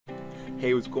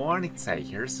Hey, what's going on? It's Sai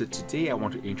here. So today I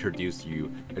want to introduce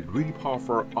you a really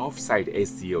powerful offsite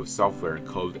SEO software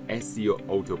called SEO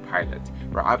Autopilot.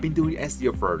 Right, I've been doing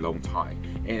SEO for a long time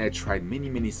and I tried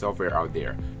many software out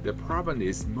there. The problem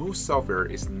is most software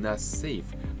is not safe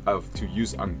to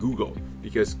use on Google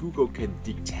because Google can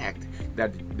detect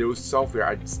that those software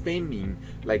are spamming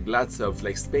lots of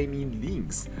spamming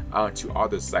links to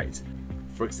other sites.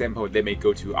 For example, they may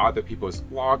go to other people's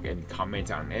blog and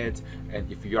comment on it,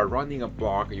 and if you are running a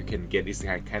blog, you can get this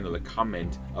kind of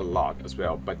comment a lot as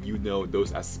well. But you know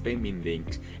those are spamming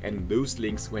links, and those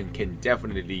links can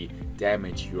definitely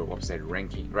damage your website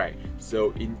ranking, right?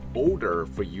 So in order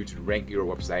for you to rank your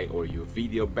website or your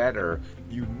video better,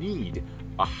 you need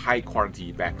a high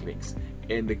quality backlinks.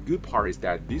 And the good part is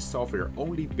that this software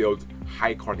only builds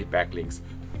high quality backlinks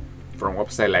from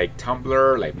websites like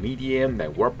Tumblr, like Medium,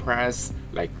 like WordPress,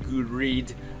 like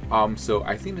Goodreads. So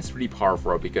I think that's really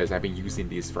powerful because I've been using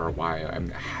this for a while. I'm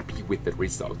happy with the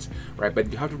results, right?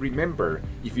 But you have to remember,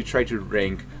 if you try to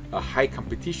rank a high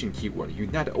competition keyword, you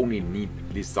not only need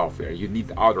this software, you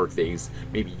need other things.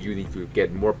 Maybe you need to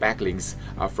get more backlinks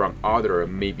from other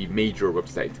maybe major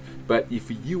websites. But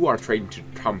if you are trying to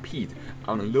compete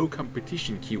on a low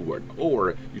competition keyword,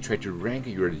 or you try to rank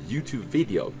your YouTube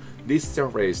video, this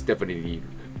software is definitely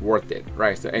worth it,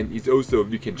 right? So, and it's also,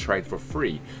 you can try it for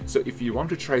free. So if you want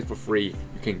to try it for free,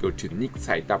 you can go to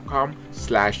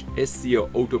nicksai.com/SEO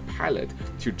Autopilot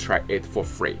to try it for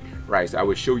free, right? So I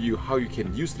will show you how you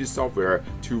can use this software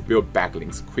to build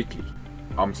backlinks quickly.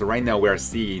 So right now we are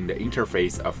seeing the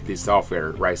interface of this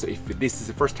software, right? So if this is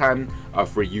the first time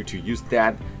for you to use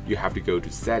that, you have to go to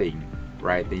setting,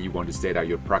 right? Then you want to set out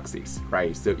your proxies,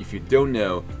 right? So if you don't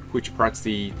know which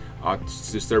proxy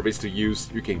service to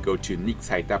use, you can go to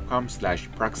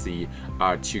nicksai.com/proxy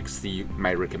to see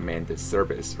my recommended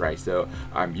service, right? So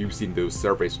I'm using those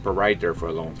service provider for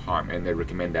a long time and I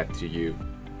recommend that to you.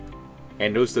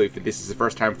 And also, if this is the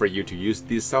first time for you to use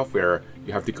this software,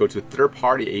 you have to go to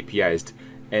third-party APIs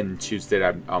and to set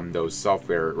up those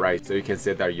software, right? So you can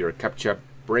set out your captcha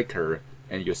breaker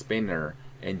and your spanner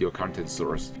and your content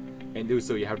source. And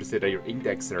also you have to set up your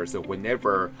indexer, so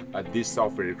whenever this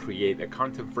software create a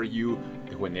content for you,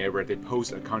 whenever they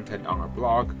post a content on a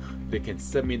blog, they can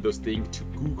submit those things to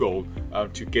Google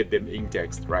to get them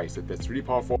indexed, right? So that's really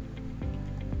powerful.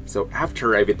 So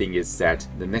after everything is set,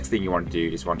 the next thing you want to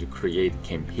do is want to create a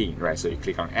campaign, right? So you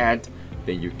click on add,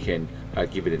 then you can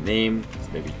give it a name,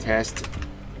 maybe test,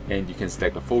 and you can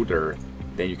select a folder,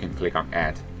 then you can click on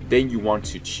add. Then you want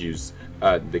to choose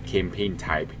the campaign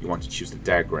type. You want to choose the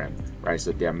diagram, right?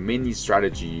 So there are many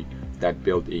strategies that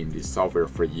built in this software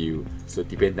for you. So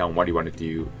depending on what you want to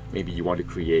do, maybe you want to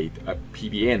create a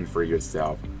PBN for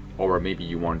yourself, or maybe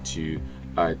you want to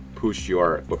push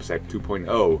your website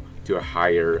 2.0 to a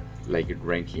higher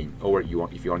ranking, or if you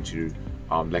want to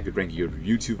rank your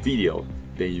YouTube video,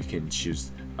 then you can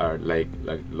choose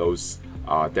those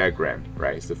diagram,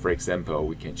 right? So for example,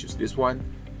 we can choose this one,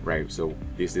 right? So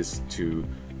this is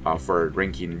for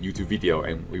ranking YouTube video,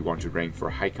 and we want to rank for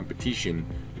high competition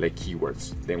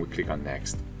keywords. Then we click on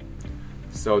next.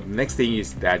 So the next thing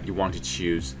is that you want to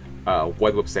choose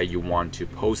what website you want to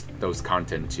post those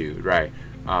content to, right?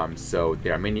 So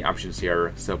there are many options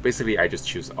here. So basically I just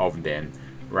choose all of them,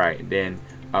 right? Then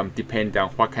depending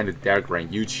on what kind of diagram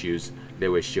you choose, they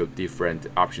will show different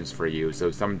options for you.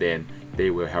 So some then they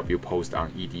will help you post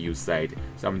on edu site,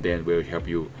 some then will help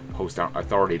you post on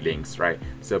authority links, right?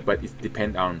 So but it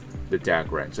depends on the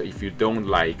diagram. So if you don't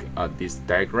like this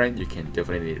diagram, you can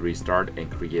definitely restart and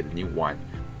create a new one.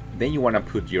 Then you want to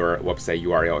put your website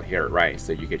URL here, right?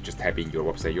 So you can just type in your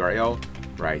website URL,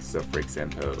 right? So for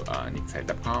example,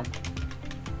 nicksai.com.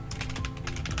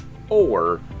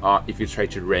 Or if you try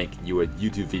to rank your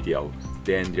YouTube video,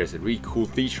 then there's a really cool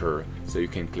feature. So you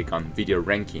can click on video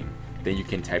ranking. Then you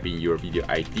can type in your video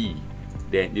ID.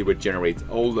 Then it will generate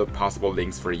all the possible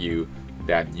links for you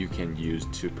that you can use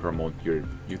to promote your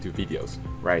YouTube videos,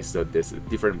 right? So there's a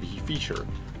different feature,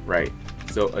 right?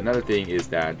 So another thing is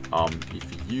that if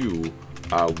you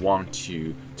want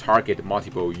to target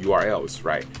multiple URLs,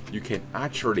 right, you can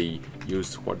actually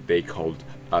use what they called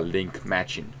link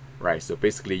matching, right? So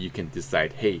basically you can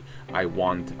decide, hey, I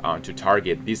want to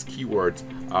target this keyword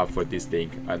for this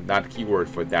link and that keyword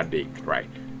for that link, right?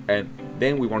 And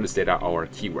then we want to set up our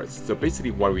keywords. So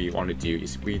basically what we want to do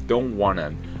is we don't want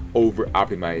to over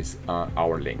optimize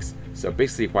our links. So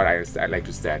basically what I like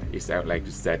to set is I like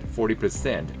to set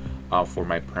 40% for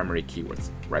my primary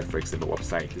keywords, right? For example,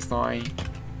 website design,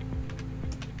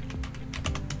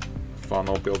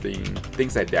 funnel building,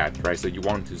 things like that, right? So you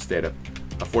want to set up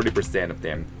 40% of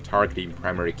them targeting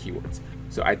primary keywords.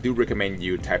 So I do recommend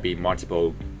you type in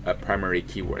multiple primary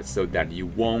keywords so that you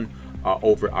won't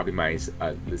over optimize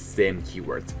the same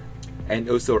keywords. And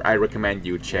also, I recommend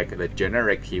you check the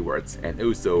generic keywords and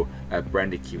also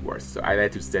branded keywords. So I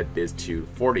like to set this to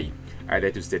 40. I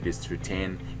like to set this to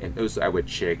 10, and also I would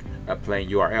check a plain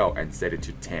URL and set it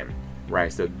to 10.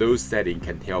 Right, so those settings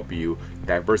can help you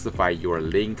diversify your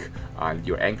link,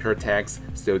 your anchor tags,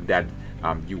 so that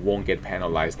you won't get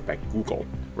penalized by Google.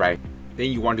 Right.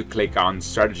 Then you want to click on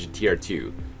Strategy Tier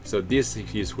 2. So this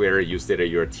is where you set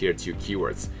your Tier 2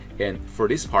 keywords. And for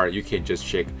this part, you can just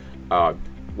check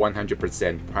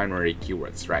 100% primary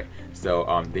keywords, right? So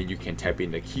then you can type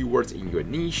in the keywords in your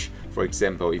niche. For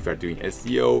example, if you're doing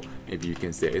SEO, maybe you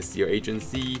can say SEO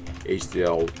agency,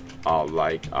 SEO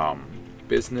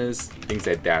business, things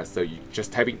like that. So you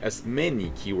just type in as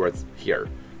many keywords here.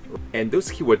 And those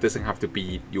keywords doesn't have to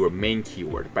be your main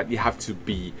keyword, but they have to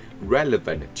be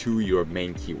relevant to your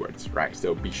main keywords, right?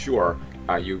 So be sure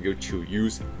you to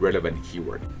use relevant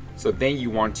keyword. So then you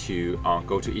want to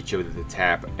go to each of the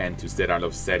tab and to set out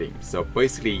those settings. So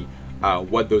basically,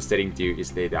 what those settings do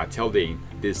is they are telling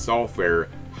this software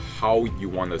how you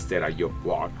want to set up your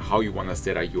blog, how you want to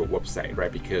set up your website,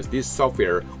 right? Because this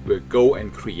software will go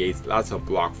and create lots of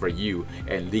blog for you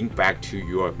and link back to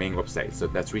your main website. So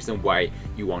that's the reason why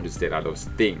you want to set up those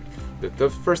things. The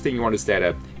first thing you want to set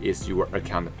up is your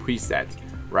account preset,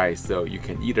 right? So you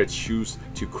can either choose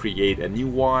to create a new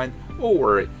one,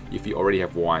 or if you already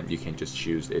have one, you can just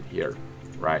choose it here,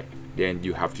 right? Then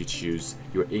you have to choose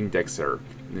your indexer.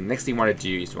 The next thing you want to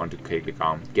do is you want to click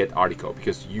on Get Article,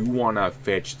 because you want to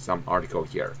fetch some article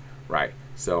here, right?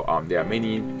 So there are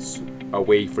many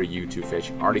ways for you to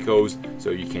fetch articles. So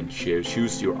you can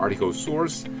choose your article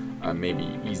source,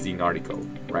 maybe easy article,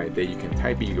 right? Then you can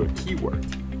type in your keyword.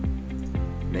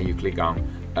 Then you click on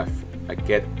a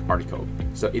Get Article.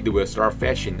 So it will start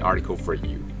fetching article for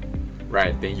you,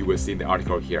 right? Then you will see the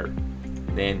article here.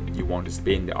 Then you want to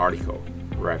spin the article,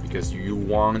 right? Because you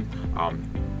want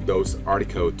those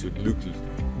articles to look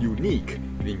unique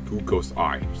in Google's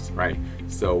eyes, right?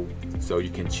 So you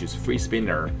can choose free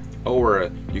spinner, or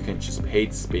you can choose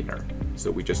paid spinner. So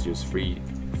we just use free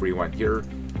one here.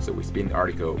 So we spin the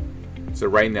article. So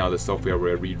right now the software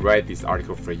will rewrite this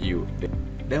article for you.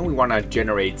 Then we want to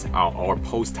generate our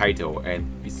post title,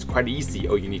 and it's quite easy.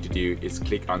 All you need to do is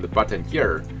click on the button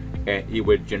here, and it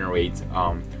will generate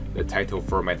the title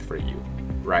format for you,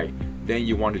 right? Then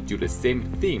you want to do the same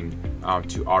thing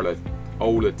to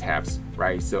all the tabs,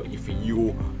 right? So if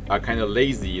you are kind of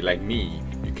lazy like me,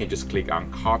 you can just click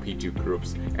on Copy to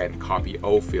Groups and copy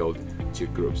all field to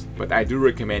groups. But I do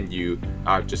recommend you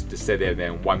just to set it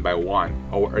then one by one,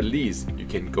 or at least you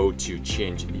can go to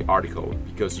change the article,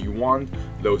 because you want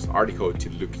those articles to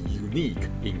look unique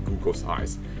in Google's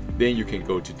eyes. Then you can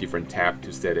go to different tab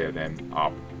to set it then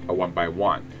one by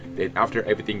one. Then after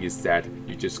everything is set,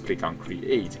 you just click on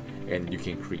Create, and you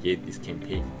can create this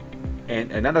campaign.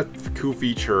 And another cool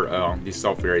feature on this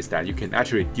software is that you can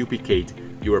actually duplicate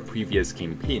your previous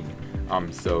campaign.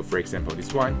 So for example,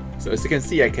 this one. So as you can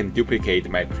see, I can duplicate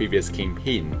my previous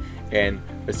campaign. And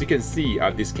as you can see,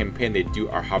 this campaign, they do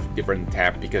have different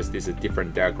tabs because this is a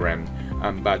different diagram.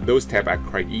 But those tabs are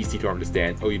quite easy to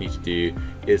understand. All you need to do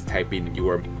is type in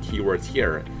your keywords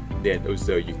here. Then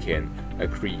also you can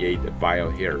create a bio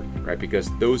here, right? Because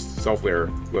those software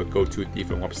will go to a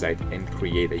different website and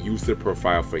create a user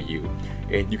profile for you.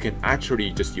 And you can actually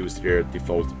just use their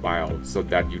default bio so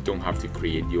that you don't have to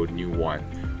create your new one,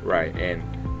 right? And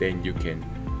then you can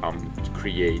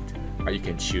create, you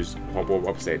can choose what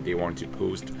website they want to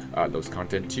post those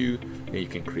content to, and you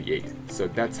can create. So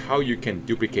that's how you can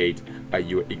duplicate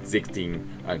your existing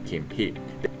campaign.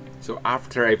 So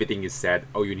after everything is set,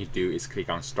 all you need to do is click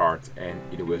on Start, and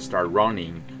it will start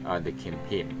running the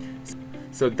campaign.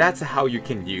 So that's how you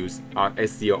can use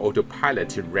SEO Autopilot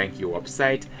to rank your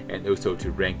website and also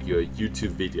to rank your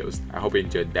YouTube videos. I hope you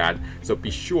enjoyed that. So be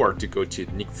sure to go to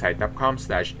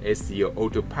nicksai.com/SEO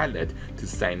Autopilot to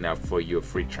sign up for your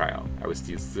free trial. I will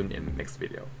see you soon in the next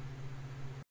video.